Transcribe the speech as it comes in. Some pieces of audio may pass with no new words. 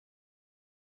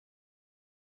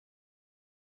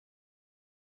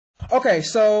Okay,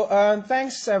 so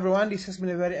thanks everyone. This has been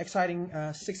a very exciting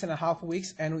 6.5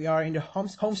 weeks, and we are in the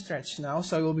home stretch now.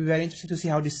 So it will be very interesting to see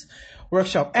how this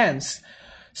workshop ends.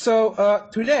 So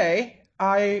today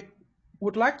I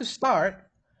would like to start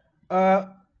uh,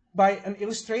 by an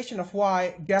illustration of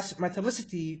why gas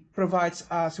metallicity provides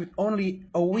us with only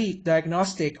a weak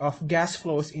diagnostic of gas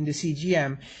flows in the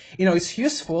CGM. It's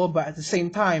useful, but at the same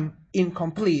time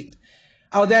incomplete.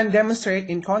 I'll then demonstrate,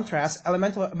 in contrast,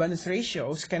 elemental abundance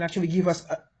ratios can actually give us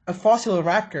a fossil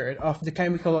record of the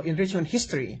chemical enrichment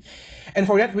history. And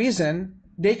for that reason,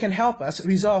 they can help us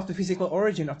resolve the physical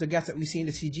origin of the gas that we see in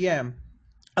the CGM.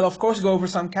 I'll of course go over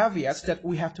some caveats that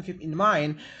we have to keep in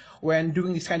mind when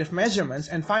doing these kind of measurements.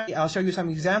 And finally, I'll show you some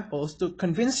examples to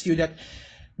convince you that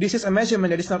this is a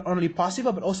measurement that is not only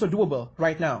possible, but also doable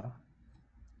right now.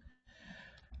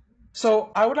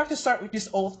 So I would like to start with this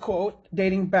old quote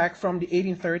dating back from the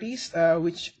 1830s,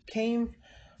 which came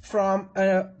from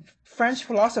a French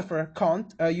philosopher,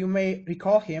 Kant. You may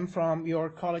recall him from your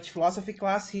college philosophy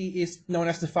class. He is known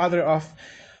as the father of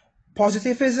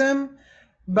positivism.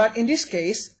 But in this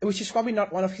case, which is probably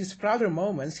not one of his prouder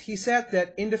moments, he said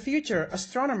that in the future,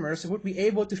 astronomers would be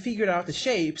able to figure out the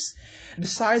shapes, the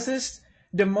sizes,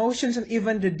 the motions, and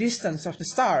even the distance of the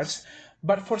stars.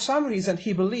 But for some reason,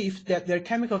 he believed that their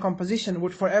chemical composition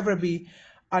would forever be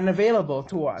unavailable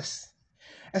to us.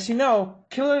 As you know,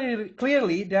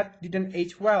 clearly that didn't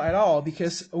age well at all,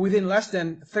 because within less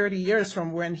than 30 years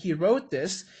from when he wrote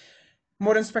this,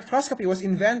 modern spectroscopy was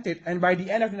invented, and by the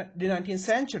end of the 19th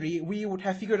century, we would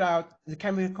have figured out the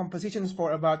chemical compositions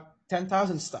for about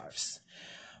 10,000 stars.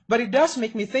 But it does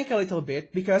make me think a little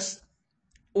bit, because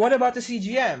what about the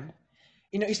CGM?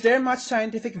 Is there much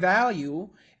scientific value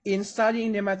in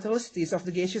studying the metallicities of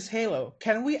the gaseous halo?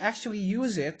 Can we actually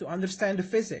use it to understand the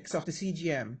physics of the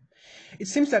CGM? It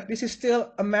seems that this is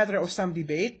still a matter of some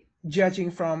debate,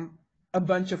 judging from a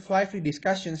bunch of lively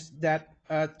discussions that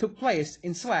took place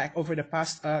in Slack over the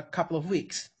past couple of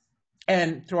weeks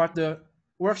and throughout the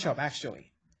workshop,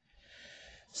 actually.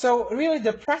 So really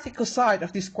the practical side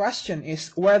of this question is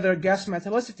whether gas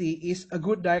metallicity is a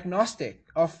good diagnostic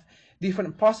of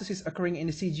different processes occurring in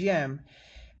the CGM.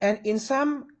 And in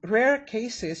some rare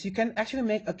cases, you can actually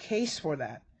make a case for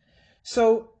that.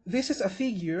 So this is a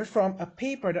figure from a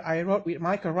paper that I wrote with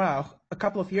Michael Rauch a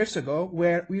couple of years ago,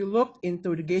 where we looked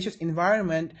into the gaseous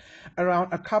environment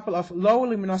around a couple of low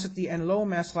luminosity and low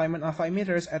mass Lyman alpha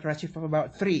emitters at redshift of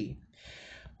about 3.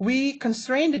 We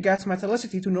constrained the gas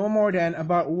metallicity to no more than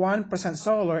about 1%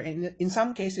 solar, and in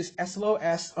some cases as low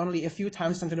as only a few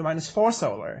times 10 to the minus 4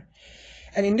 solar.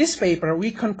 And in this paper, we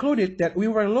concluded that we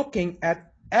were looking at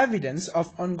evidence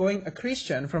of ongoing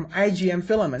accretion from IgM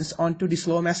filaments onto these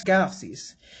low-mass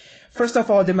galaxies. First of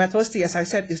all, the metallicity, as I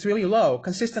said, is really low,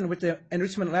 consistent with the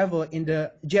enrichment level in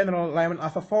the general Lyman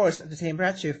alpha forest at the same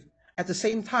redshift. At the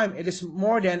same time, it is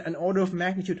more than an order of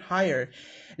magnitude higher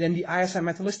than the ISM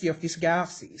metallicity of these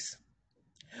galaxies.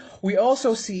 We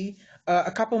also see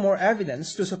a couple more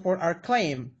evidence to support our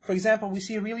claim. For example, we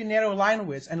see really narrow line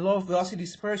widths and low velocity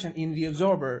dispersion in the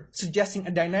absorber, suggesting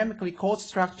a dynamically cold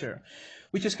structure,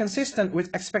 which is consistent with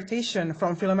expectation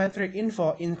from filamentary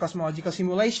info in cosmological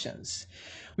simulations.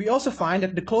 We also find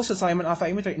that the closest Lyman alpha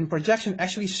emitter in projection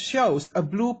actually shows a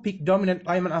blue peak dominant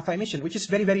Lyman alpha emission, which is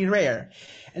very, very rare.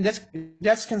 And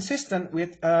that's consistent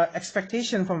with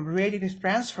expectation from radiative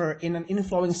transfer in an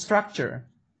inflowing structure.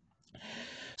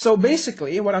 So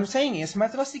basically, what I'm saying is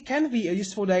metallicity can be a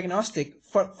useful diagnostic.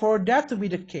 For that to be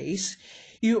the case,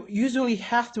 you usually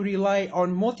have to rely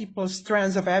on multiple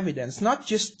strands of evidence, not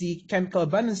just the chemical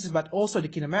abundances, but also the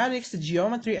kinematics, the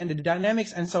geometry, and the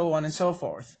dynamics, and so on and so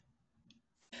forth.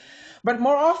 But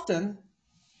more often,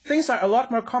 things are a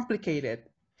lot more complicated.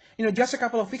 Just a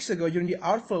couple of weeks ago during the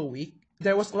outflow week,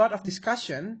 there was a lot of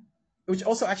discussion, which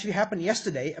also actually happened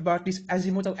yesterday, about this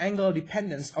azimuthal angular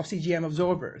dependence of CGM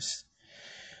absorbers.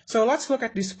 So let's look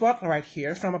at this plot right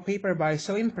here from a paper by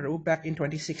Celine Peru back in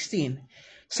 2016.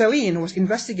 Celine was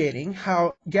investigating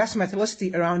how gas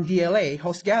metallicity around DLA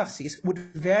host galaxies would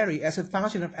vary as a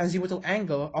function of azimuthal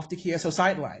angle of the QSO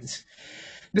sidelines.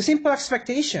 The simple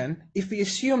expectation, if we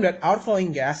assume that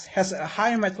outflowing gas has a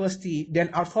higher metallicity than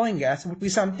outflowing gas, would be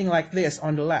something like this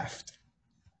on the left,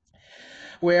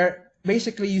 where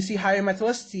basically you see higher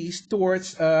metallicities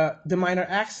towards the minor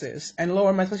axis and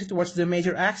lower metallicity towards the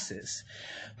major axis.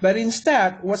 But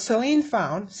instead, what Celine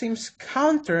found seems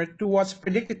counter to what's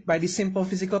predicted by this simple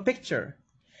physical picture.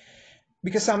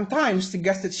 Because sometimes the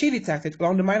gas that she detected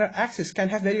along the minor axis can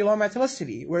have very low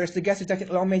metallicity, whereas the gas detected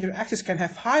along major axis can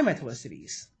have high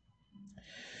metallicities.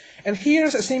 And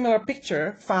here's a similar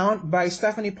picture found by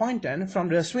Stephanie Poynton from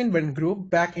the Swinburne Group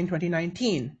back in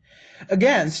 2019.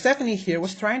 Again, Stephanie here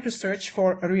was trying to search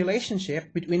for a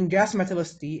relationship between gas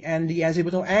metallicity and the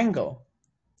azimuthal angle.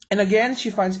 And again,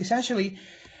 she finds essentially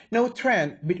no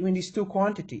trend between these two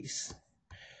quantities.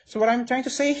 So what I'm trying to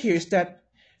say here is that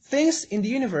things in the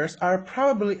universe are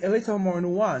probably a little more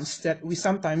nuanced than we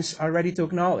sometimes are ready to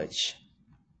acknowledge.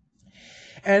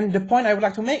 And the point I would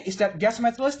like to make is that gas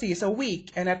metallicity is a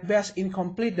weak and at best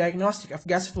incomplete diagnostic of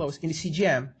gas flows in the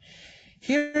CGM.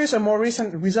 Here is a more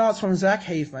recent results from Zach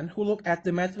Haven, who looked at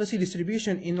the metallicity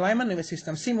distribution in Lyman limit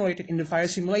systems simulated in the fire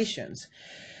simulations.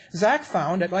 Zach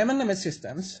found that in Lyman limit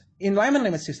systems,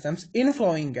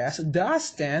 inflowing gas does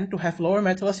tend to have lower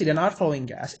metallicity than outflowing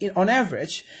gas on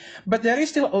average, but there is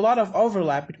still a lot of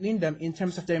overlap between them in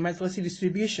terms of their metallicity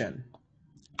distribution.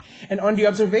 And on the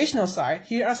observational side,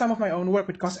 here are some of my own work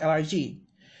with COS-LRG.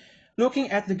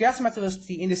 Looking at the gas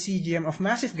metallicity in the CGM of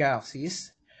massive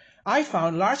galaxies, I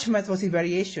found large metallicity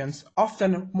variations,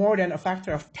 often more than a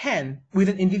factor of 10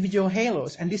 within individual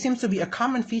halos, and this seems to be a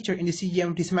common feature in the CGM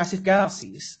of these massive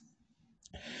galaxies.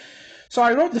 So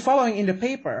I wrote the following in the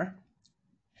paper,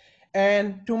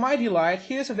 and to my delight,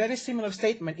 here's a very similar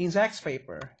statement in Zach's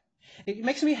paper. It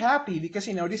makes me happy because,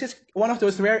 this is one of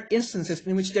those rare instances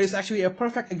in which there is actually a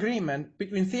perfect agreement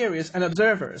between theorists and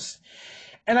observers.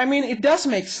 And I mean, it does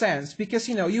make sense because,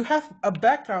 you have a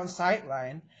background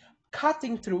sightline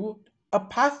cutting through a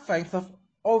path length of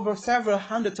over several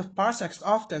hundreds of parsecs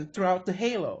often throughout the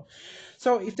halo.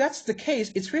 So if that's the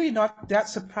case, it's really not that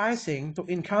surprising to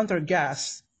encounter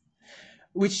gas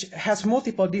which has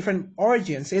multiple different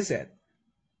origins, is it?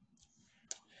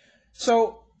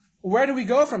 So where do we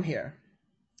go from here?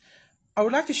 I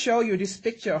would like to show you this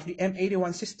picture of the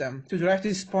M81 system to drive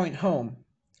this point home.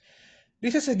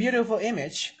 This is a beautiful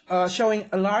image showing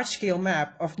a large-scale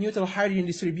map of neutral hydrogen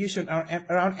distribution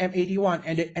around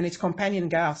M81 and its companion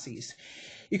galaxies.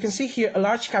 You can see here a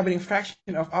large covering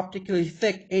fraction of optically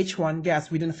thick H1 gas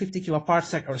within 50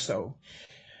 kiloparsec or so.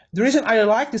 The reason I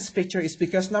like this picture is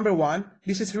because, number one,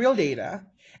 this is real data,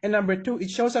 and number two, it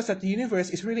shows us that the universe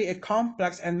is really a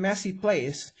complex and messy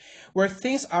place where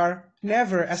things are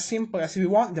never as simple as we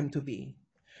want them to be.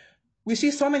 We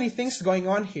see so many things going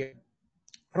on here: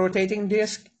 rotating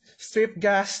disk, strip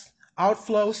gas,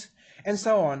 outflows, and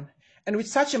so on. And with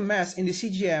such a mess in the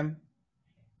CGM,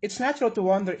 it's natural to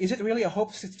wonder, is it really a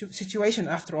hopeless situation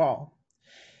after all?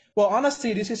 Well,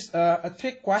 honestly, this is a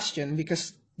trick question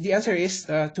because the answer is,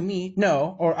 to me,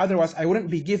 no, or otherwise I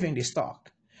wouldn't be giving this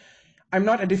talk. I'm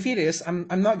not a defeatist.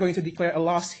 I'm not going to declare a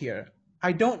loss here.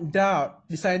 I don't doubt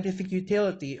the scientific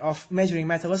utility of measuring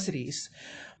metallicities,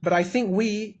 but I think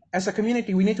we, as a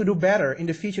community, we need to do better in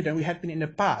the future than we had been in the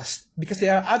past, because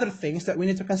there are other things that we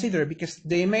need to consider because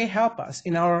they may help us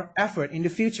in our effort in the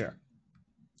future.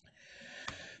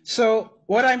 So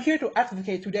what I'm here to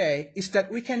advocate today is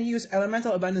that we can use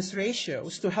elemental abundance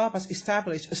ratios to help us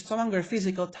establish a stronger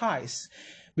physical ties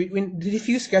between the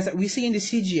diffuse gas that we see in the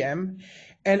CGM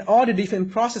and all the different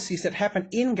processes that happen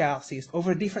in galaxies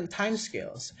over different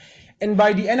timescales. And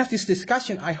by the end of this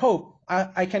discussion, I hope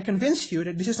I can convince you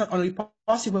that this is not only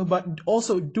possible, but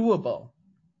also doable.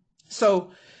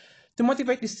 So to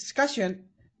motivate this discussion,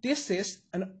 this is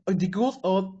the good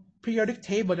old periodic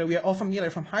table that we are all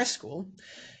familiar from high school.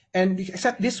 And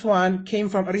except this one came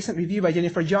from a recent review by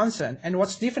Jennifer Johnson. And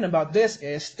what's different about this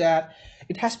is that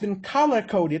it has been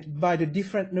color-coded by the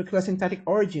different nucleosynthetic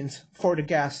origins for the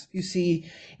gas. You see,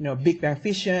 Big Bang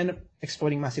fission,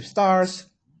 exploding massive stars,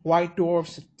 white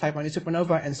dwarfs, type 1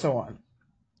 supernova, and so on.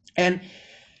 And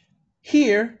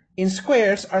here, in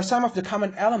squares, are some of the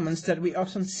common elements that we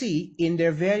often see in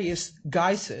their various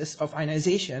guises of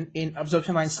ionization in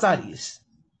absorption line studies.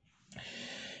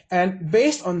 And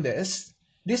based on this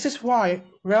is why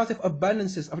relative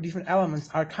abundances of different elements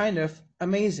are kind of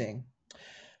amazing,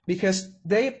 because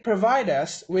they provide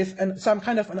us with some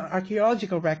kind of an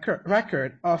archaeological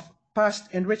record of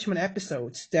past enrichment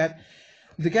episodes that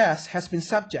the gas has been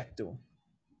subject to.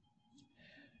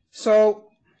 So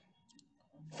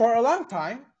for a long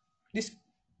time, this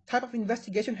type of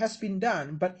investigation has been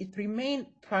done, but it remained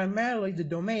primarily the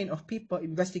domain of people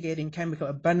investigating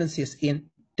chemical abundances in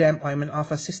damp Lyman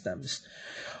alpha systems.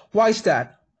 Why is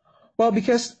that? Well,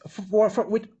 because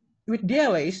with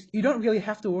DLAs, you don't really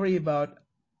have to worry about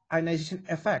ionization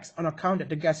effects on account that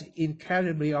the gas is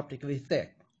incredibly optically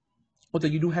thick, although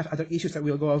you do have other issues that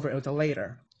we'll go over a little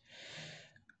later.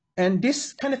 And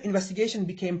this kind of investigation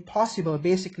became possible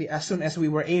basically as soon as we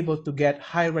were able to get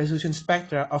high-resolution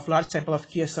spectra of large sample of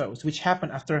QSOs, which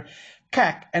happened after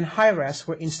CAC and HIRES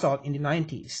were installed in the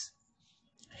 90s.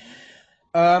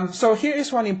 So here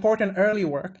is one important early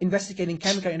work investigating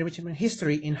chemical enrichment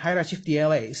history in high-redshift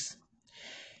DLAs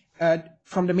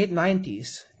from the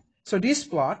mid-90s. So this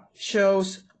plot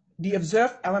shows the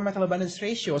observed elemental abundance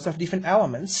ratios of different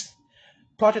elements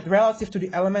plotted relative to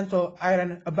the elemental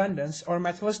iron abundance or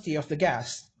metallicity of the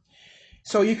gas.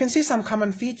 So you can see some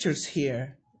common features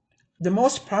here, the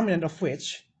most prominent of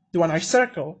which, the one I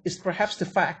circle, is perhaps the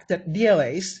fact that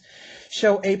DLAs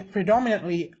show a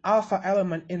predominantly alpha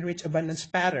element enriched abundance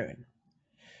pattern.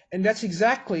 And that's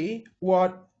exactly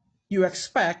what you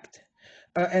expect,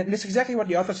 and that's exactly what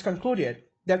the authors concluded,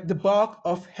 that the bulk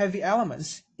of heavy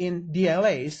elements in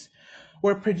DLAs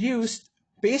were produced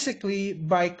basically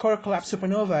by core collapse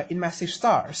supernova in massive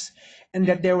stars, and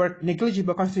that there were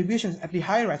negligible contributions at the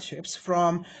high redshifts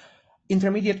from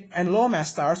intermediate and low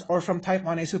mass stars or from type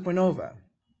 1a supernova.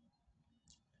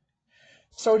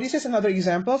 So this is another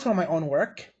example from my own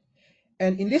work.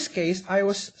 And in this case, I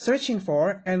was searching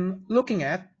for and looking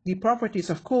at the properties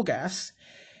of cool gas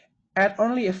at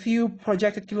only a few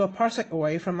projected kiloparsec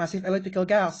away from massive elliptical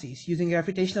galaxies using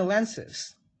gravitational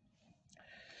lenses.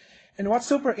 And what's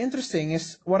super interesting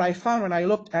is what I found when I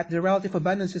looked at the relative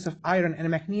abundances of iron and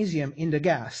magnesium in the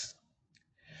gas.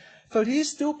 So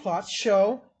these two plots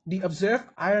show the observed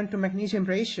iron to magnesium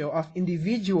ratio of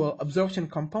individual absorption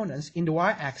components in the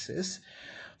y-axis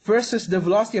versus the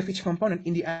velocity of each component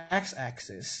in the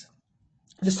x-axis.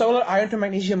 The solar iron to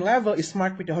magnesium level is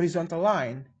marked with the horizontal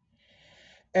line.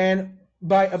 And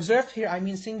by observed here, I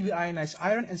mean singly ionized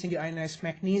iron and singly ionized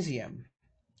magnesium.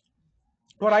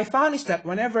 What I found is that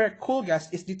whenever cool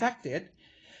gas is detected,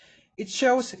 it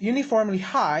shows uniformly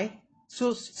high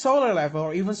solar level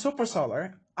or even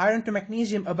supersolar iron to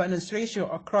magnesium abundance ratio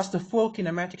across the full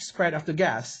kinematic spread of the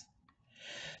gas,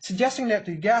 suggesting that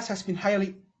the gas has been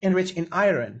highly enriched in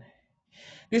iron.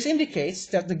 This indicates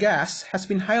that the gas has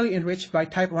been highly enriched by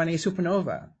type 1a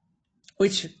supernova,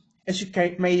 which, as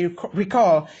you may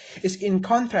recall, is in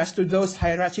contrast to those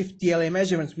high redshift DLA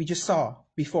measurements we just saw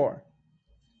before.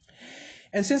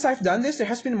 And since I've done this, there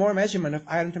has been more measurement of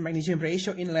iron to magnesium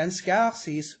ratio in lensed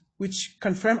galaxies, which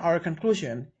confirm our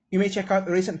conclusion. You may check out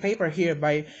a recent paper here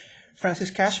by Francis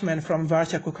Cashman from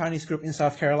Varcha Kulkarni's group in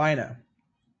South Carolina.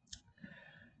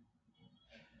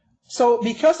 So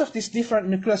because of these different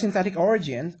nucleosynthetic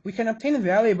origins, we can obtain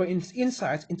valuable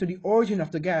insights into the origin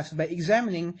of the gas by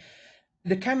examining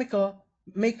the chemical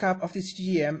makeup of the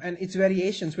CGM and its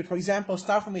variations with, for example,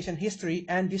 star formation history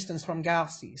and distance from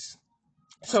galaxies.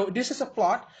 So this is a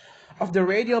plot of the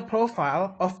radial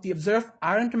profile of the observed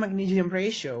iron to magnesium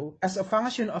ratio as a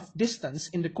function of distance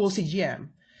in the cool CGM.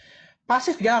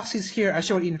 Passive galaxies here are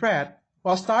shown in red,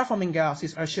 while star-forming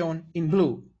galaxies are shown in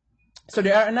blue. So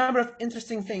there are a number of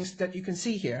interesting things that you can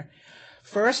see here.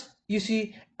 First, you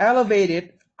see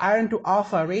elevated iron to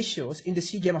alpha ratios in the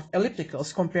CGM of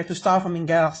ellipticals compared to star-forming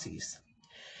galaxies.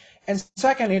 And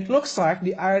second, it looks like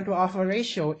the iron to alpha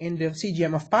ratio in the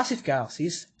CGM of passive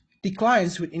galaxies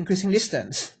declines with increasing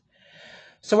distance.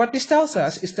 So what this tells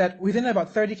us is that within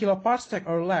about 30 kiloparsec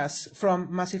or less from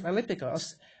massive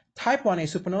ellipticals, type 1a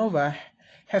supernova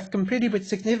have contributed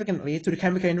significantly to the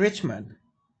chemical enrichment.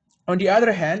 On the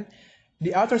other hand,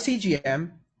 the outer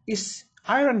CGM is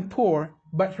iron poor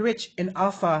but rich in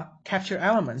alpha capture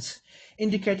elements,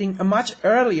 indicating a much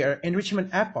earlier enrichment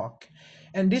epoch.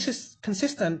 And this is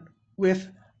consistent with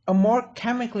a more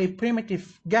chemically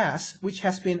primitive gas which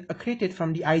has been accreted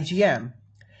from the IGM.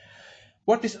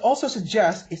 What this also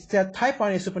suggests is that type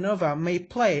 1a supernova may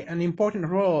play an important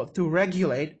role to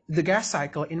regulate the gas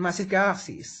cycle in massive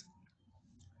galaxies.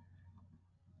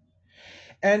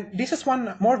 And this is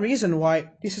one more reason why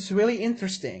this is really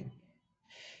interesting.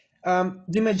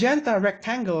 The magenta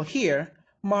rectangle here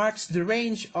marks the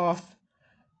range of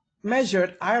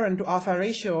measured iron to alpha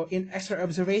ratio in X-ray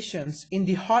observations in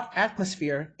the hot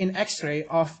atmosphere in X-ray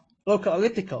of local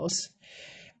ellipticals.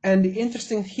 And the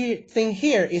interesting thing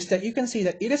here is that you can see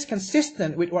that it is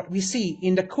consistent with what we see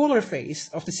in the cooler phase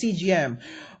of the CGM,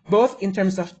 both in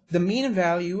terms of the mean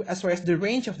value as well as the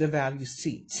range of the values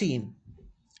seen.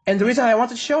 And the reason I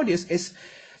want to show this is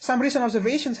some recent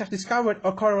observations have discovered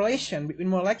a correlation between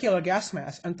molecular gas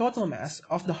mass and total mass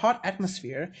of the hot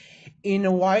atmosphere in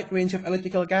a wide range of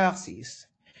elliptical galaxies.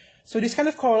 So this kind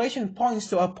of correlation points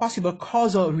to a possible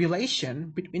causal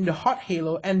relation between the hot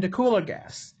halo and the cooler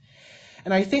gas.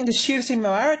 And I think the sheer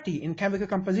similarity in chemical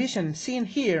composition seen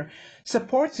here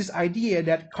supports this idea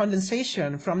that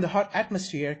condensation from the hot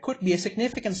atmosphere could be a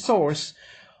significant source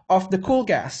of the cool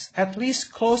gas, at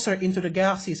least closer into the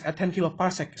galaxies at 10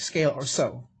 kiloparsec scale or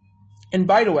so. And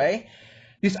by the way,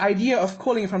 this idea of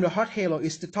cooling from the hot halo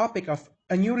is the topic of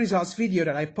a new results video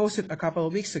that I posted a couple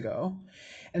of weeks ago.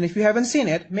 And if you haven't seen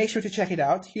it, make sure to check it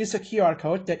out. Here's a QR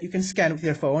code that you can scan with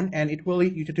your phone, and it will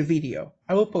lead you to the video.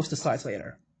 I will post the slides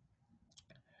later.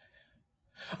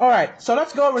 All right, so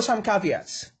let's go over some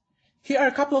caveats. Here are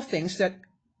a couple of things that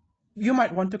you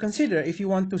might want to consider if you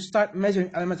want to start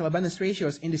measuring elemental abundance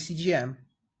ratios in the CGM.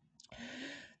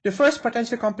 The first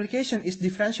potential complication is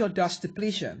differential dust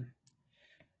depletion.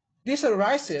 This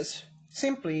arises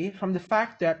simply from the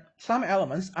fact that some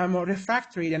elements are more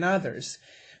refractory than others,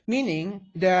 meaning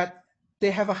that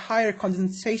they have a higher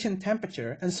condensation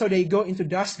temperature, and so they go into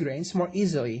dust grains more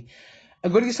easily. A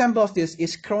good example of this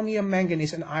is chromium,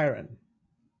 manganese, and iron.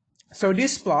 So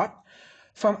this plot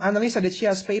from Annalisa De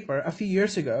Chia's paper a few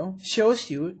years ago shows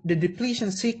you the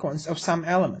depletion sequence of some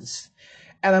elements.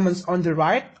 Elements on the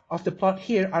right of the plot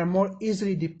here are more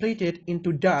easily depleted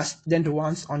into dust than the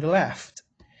ones on the left.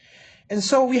 And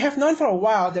so we have known for a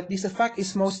while that this effect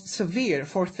is most severe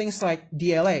for things like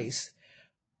DLAs.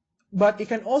 But it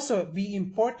can also be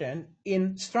important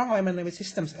in strong alignment limit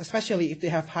systems, especially if they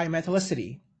have high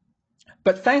metallicity.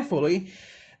 But thankfully,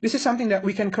 this is something that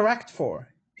we can correct for.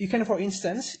 You can, for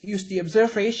instance, use the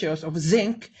observed ratios of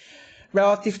zinc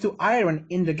relative to iron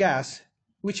in the gas,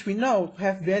 which we know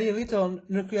have very little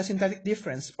nucleosynthetic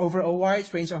difference over a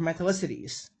wide range of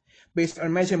metallicities based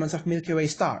on measurements of Milky Way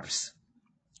stars.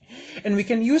 And we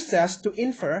can use this to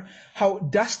infer how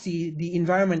dusty the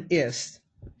environment is.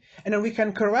 And then we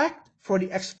can correct for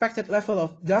the expected level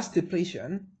of dust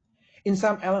depletion in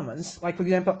some elements, like for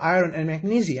example iron and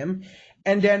magnesium,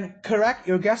 and then correct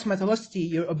your gas metallicity,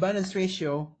 your abundance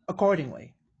ratio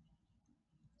accordingly.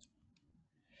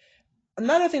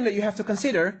 Another thing that you have to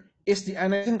consider is the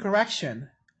ionization correction.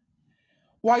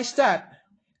 Why is that?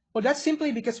 Well, that's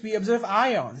simply because we observe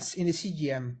ions in the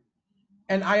CGM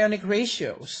and ionic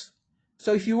ratios.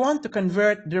 So if you want to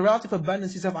convert the relative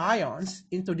abundances of ions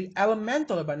into the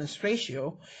elemental abundance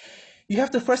ratio, you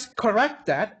have to first correct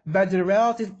that by the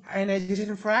relative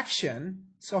ionization fraction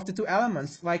of the two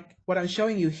elements, like what I'm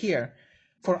showing you here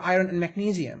for iron and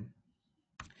magnesium.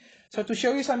 So to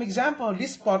show you some example,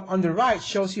 this plot on the right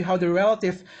shows you how the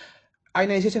relative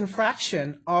ionization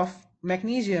fraction of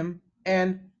magnesium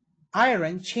and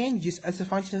iron changes as a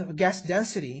function of gas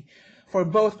density for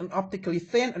both an optically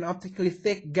thin and optically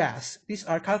thick gas. These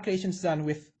are calculations done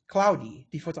with Cloudy,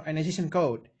 the photoionization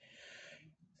code.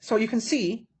 So you can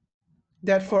see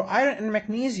that for iron and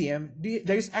magnesium,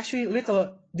 there is actually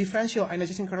little differential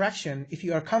ionization correction if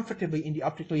you are comfortably in the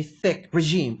optically thick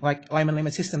regime, like alignment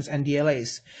limit systems and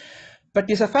DLAs. But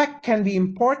this effect can be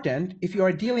important if you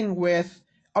are dealing with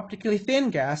optically thin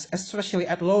gas, especially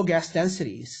at low gas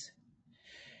densities.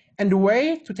 And the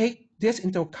way to take this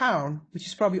into account, which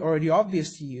is probably already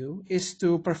obvious to you, is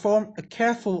to perform a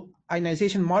careful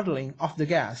ionization modeling of the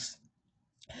gas.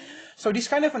 So this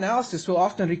kind of analysis will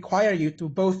often require you to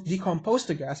both decompose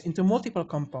the gas into multiple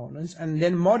components and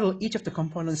then model each of the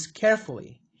components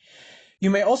carefully.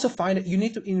 You may also find that you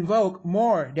need to invoke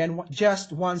more than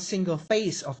just one single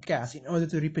phase of gas in order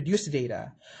to reproduce the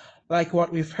data, like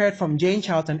what we've heard from Jane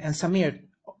Charlton and Samir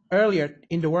earlier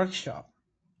in the workshop.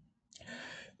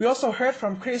 We also heard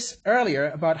from Chris earlier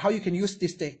about how you can use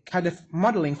this kind of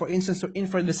modeling, for instance, to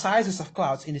infer the sizes of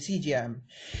clouds in the CGM.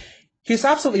 He's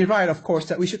absolutely right, of course,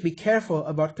 that we should be careful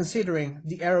about considering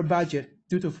the error budget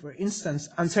due to, for instance,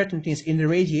 uncertainties in the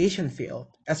radiation field,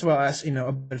 as well as,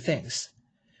 other things.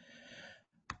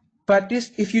 But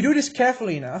if you do this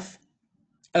carefully enough,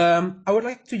 I would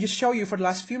like to just show you for the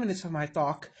last few minutes of my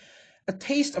talk a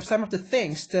taste of some of the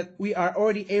things that we are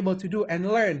already able to do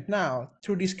and learn now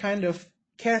through this kind of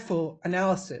careful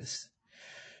analysis.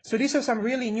 So these are some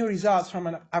really new results from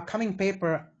an upcoming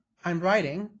paper I'm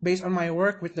writing based on my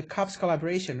work with the CUPS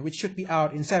collaboration, which should be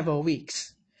out in several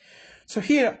weeks. So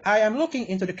here I am looking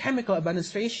into the chemical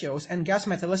abundance ratios and gas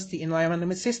metallicity in alignment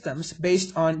limit systems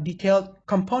based on detailed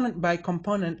component by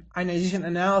component ionization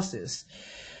analysis.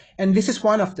 And this is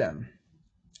one of them.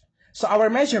 So our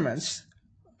measurements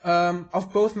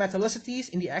of both metallicities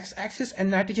in the x-axis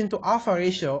and nitrogen to alpha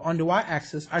ratio on the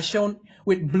y-axis are shown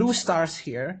with blue stars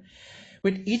here,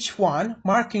 with each one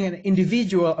marking an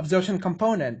individual absorption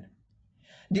component.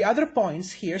 The other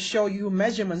points here show you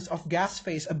measurements of gas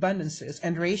phase abundances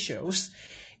and ratios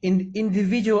in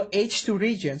individual H2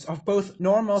 regions of both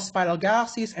normal spiral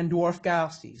galaxies and dwarf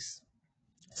galaxies.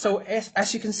 So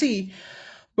as you can see,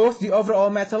 both the overall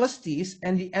metallicities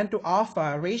and the N to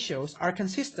alpha ratios are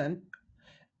consistent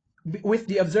with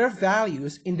the observed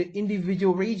values in the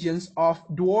individual regions of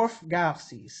dwarf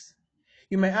galaxies.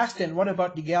 You may ask then, what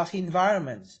about the galaxy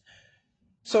environments?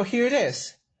 So here it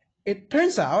is. It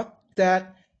turns out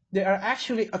that there are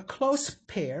actually a close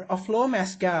pair of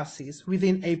low-mass galaxies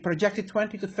within a projected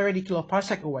 20 to 30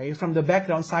 kiloparsec away from the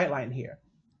background sightline here.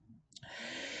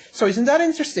 So isn't that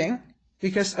interesting?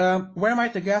 Because where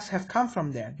might the gas have come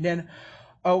from then? Then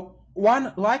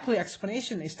one likely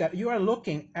explanation is that you are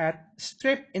looking at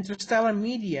stripped interstellar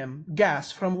medium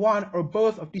gas from one or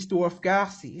both of these dwarf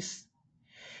galaxies.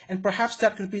 And perhaps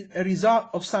that could be a result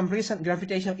of some recent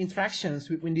gravitational interactions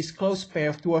between this close pair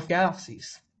of dwarf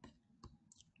galaxies.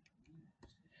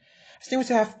 I think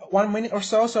we have 1 minute or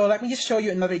so, so let me just show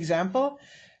you another example.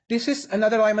 This is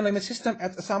another Lyman limit system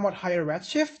at a somewhat higher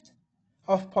redshift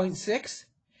of 0.6.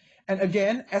 And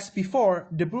again, as before,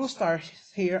 the blue stars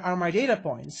here are my data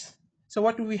points. So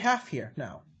what do we have here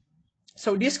now?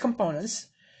 So these components,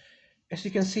 as you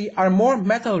can see, are more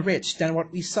metal-rich than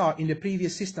what we saw in the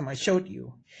previous system I showed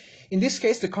you. In this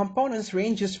case, the components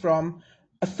ranges from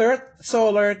a third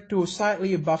solar to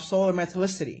slightly above solar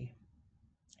metallicity.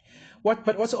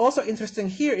 But what's also interesting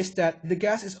here is that the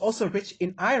gas is also rich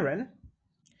in iron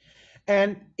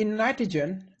and in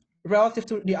nitrogen relative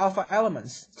to the alpha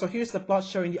elements. So here's the plot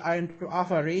showing the iron to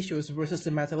alpha ratios versus the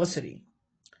metallicity.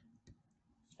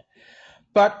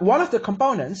 But one of the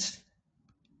components,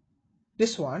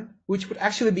 this one, which would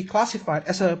actually be classified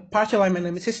as a partial Lyman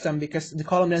limit system because the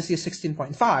column density is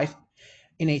 16.5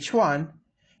 in H1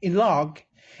 in log,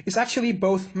 is actually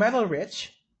both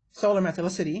metal-rich, solar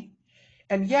metallicity,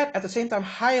 and yet at the same time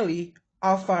highly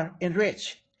alpha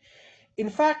enriched. In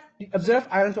fact, the observed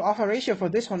iron to alpha ratio for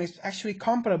this one is actually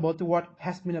comparable to what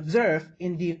has been observed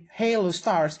in the halo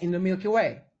stars in the Milky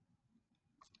Way.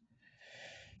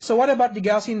 So what about the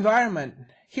galaxy environment?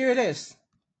 Here it is.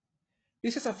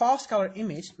 This is a false color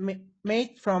image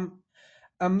made from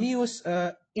a Muse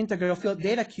integral field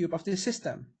data cube of this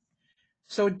system.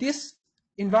 So this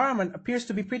environment appears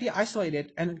to be pretty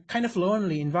isolated and kind of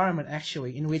lonely environment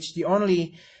actually, in which the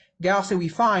only galaxy we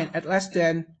find at less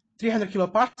than 300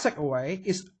 kiloparsec away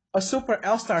is a super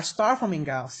L-star star-forming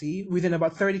galaxy within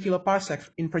about 30 kiloparsec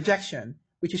in projection,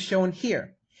 which is shown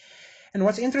here. And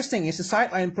what's interesting is the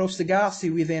sightline probes the galaxy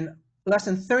within less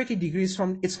than 30 degrees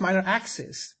from its minor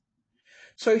axis.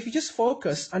 So if you just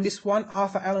focus on this one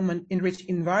alpha element enriched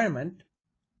environment,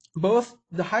 both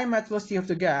the high metallicity of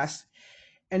the gas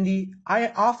and the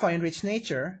alpha enriched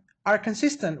nature are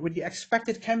consistent with the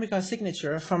expected chemical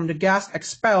signature from the gas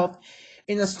expelled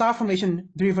in a star formation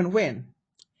driven wind.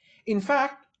 In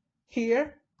fact,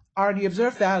 here are the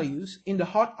observed values in the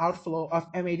hot outflow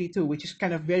of M82, which is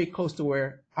kind of very close to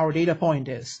where our data point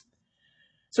is.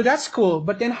 So that's cool,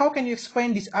 but then how can you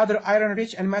explain these other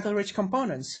iron-rich and metal-rich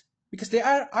components? Because they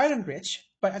are iron-rich,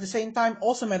 but at the same time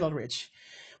also metal-rich,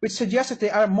 which suggests that they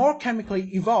are more chemically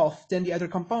evolved than the other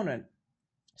component.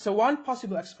 So one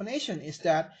possible explanation is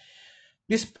that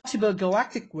this possible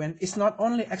galactic wind is not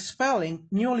only expelling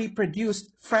newly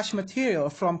produced fresh material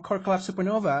from core collapse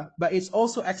supernova, but it's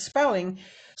also expelling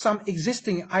some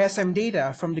existing ISM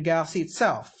data from the galaxy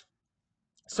itself.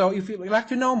 So if you'd like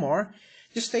to know more,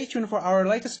 just stay tuned for our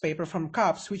latest paper from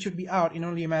COPS, which should be out in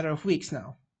only a matter of weeks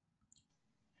now.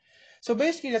 So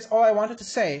basically, that's all I wanted to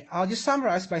say. I'll just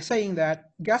summarize by saying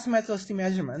that gas metallicity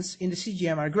measurements in the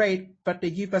CGM are great, but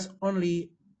they give us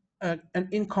only an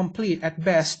incomplete, at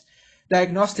best,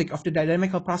 diagnostic of the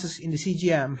dynamical process in the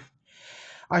CGM.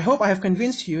 I hope I have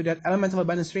convinced you that elemental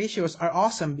abundance ratios are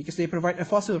awesome because they provide a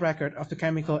fossil record of the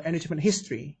chemical enrichment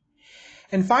history.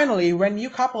 And finally, when you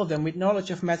couple them with knowledge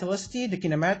of metallicity, the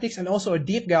kinematics, and also a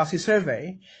deep galaxy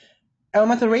survey,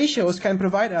 elemental ratios can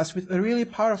provide us with a really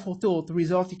powerful tool to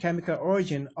resolve the chemical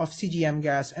origin of CGM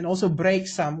gas and also break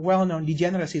some well-known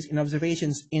degeneracies in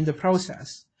observations in the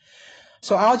process.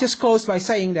 So I'll just close by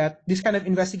saying that this kind of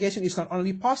investigation is not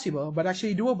only possible, but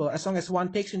actually doable as long as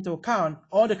one takes into account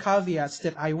all the caveats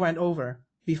that I went over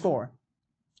before.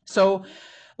 So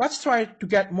let's try to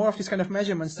get more of these kind of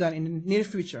measurements done in the near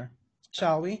future,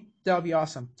 shall we? That'll be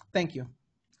awesome. Thank you.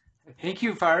 Thank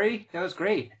you, Fakhri. That was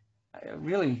great.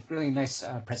 Really, really nice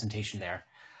presentation there.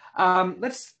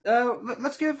 Let's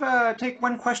take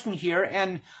one question here,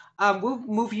 and we'll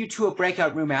move you to a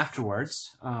breakout room afterwards.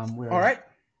 All right.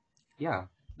 Yeah,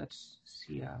 let's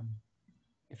see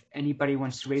if anybody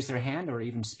wants to raise their hand or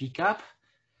even speak up.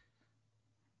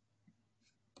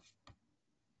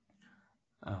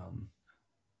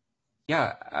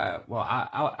 Well,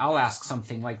 I'll ask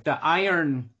something like the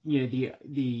iron,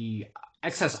 the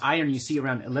excess iron you see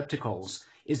around ellipticals.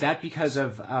 Is that because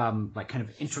of like kind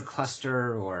of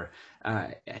intracluster or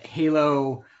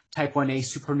halo type 1A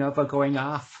supernova going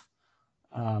off?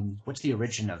 What's the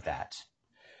origin of that?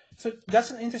 So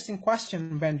that's an interesting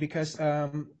question, Ben, because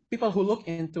people who look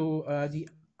into the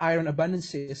iron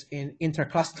abundances in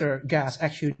intercluster gas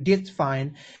actually did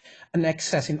find an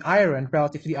excess in iron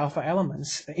relative to the alpha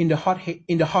elements in the hot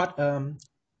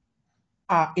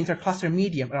intercluster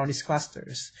medium around these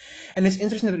clusters. And it's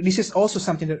interesting that this is also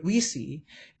something that we see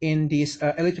in these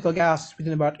elliptical gases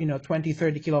within about 20,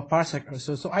 30 kiloparsec or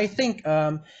so. So I think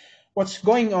what's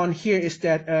going on here is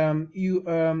that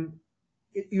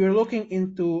you're looking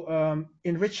into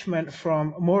enrichment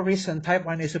from more recent type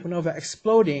 1a supernova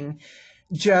exploding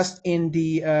just in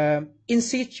the in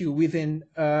situ within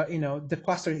the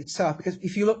cluster itself. Because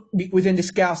if you look within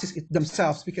these galaxies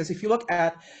themselves, because if you look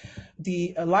at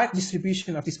the light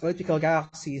distribution of these elliptical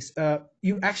galaxies,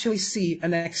 you actually see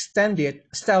an extended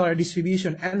stellar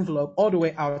distribution envelope all the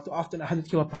way out to often 100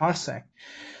 kiloparsec.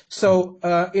 So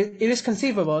it is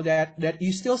conceivable that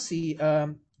you still see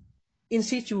in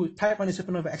situ type 1a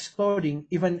supernova exploding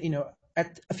even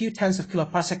at a few tens of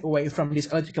kiloparsec away from these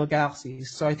elliptical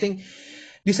galaxies. So I think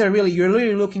these are you're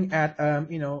really looking at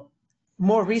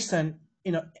more recent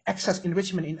excess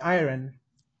enrichment in iron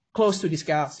close to these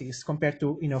galaxies compared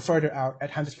to further out at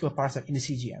 100 kiloparsec in the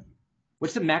CGM.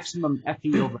 What's the maximum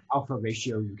Fe over alpha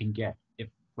ratio you can get if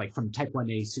from type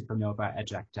 1a supernova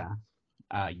ejecta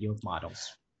yield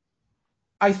models?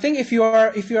 I think if you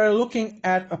are looking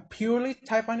at a purely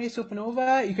type 1a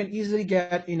supernova, you can easily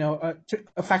get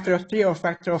a factor of 3 or a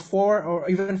factor of 4 or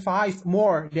even 5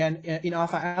 more than in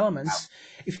alpha elements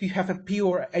if you have a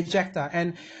pure ejecta.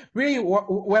 And really,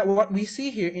 what we see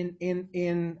here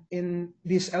in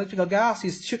these elliptical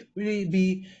galaxies should really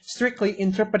be strictly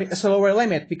interpreted as a lower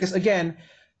limit, because again,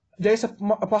 there's a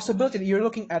possibility that you're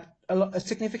looking at a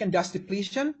significant dust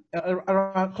depletion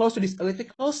around close to these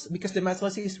ellipticals because the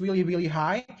metallicity is really, really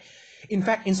high. In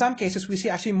fact, in some cases, we see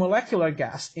actually molecular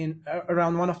gas in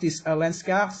around one of these lens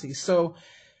galaxies. So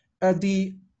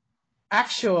the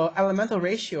actual elemental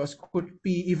ratios could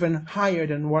be even higher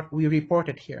than what we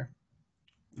reported here.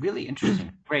 Really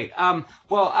interesting. Great.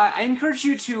 Well, I encourage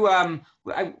you to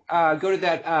go to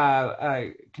that,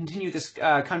 continue this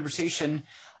conversation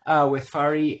with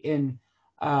Fakhri in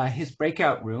his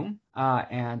breakout room.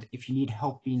 And if you need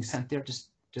help being sent there, just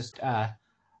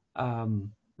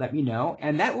let me know.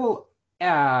 And that will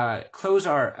close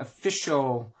our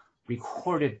official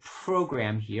recorded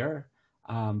program here.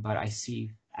 But I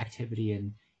see activity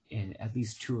in at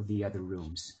least 2 of the other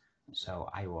rooms. So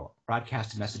I will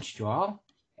broadcast a message to you all.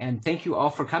 And thank you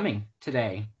all for coming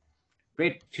today.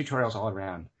 Great tutorials all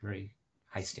around, very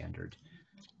high standard.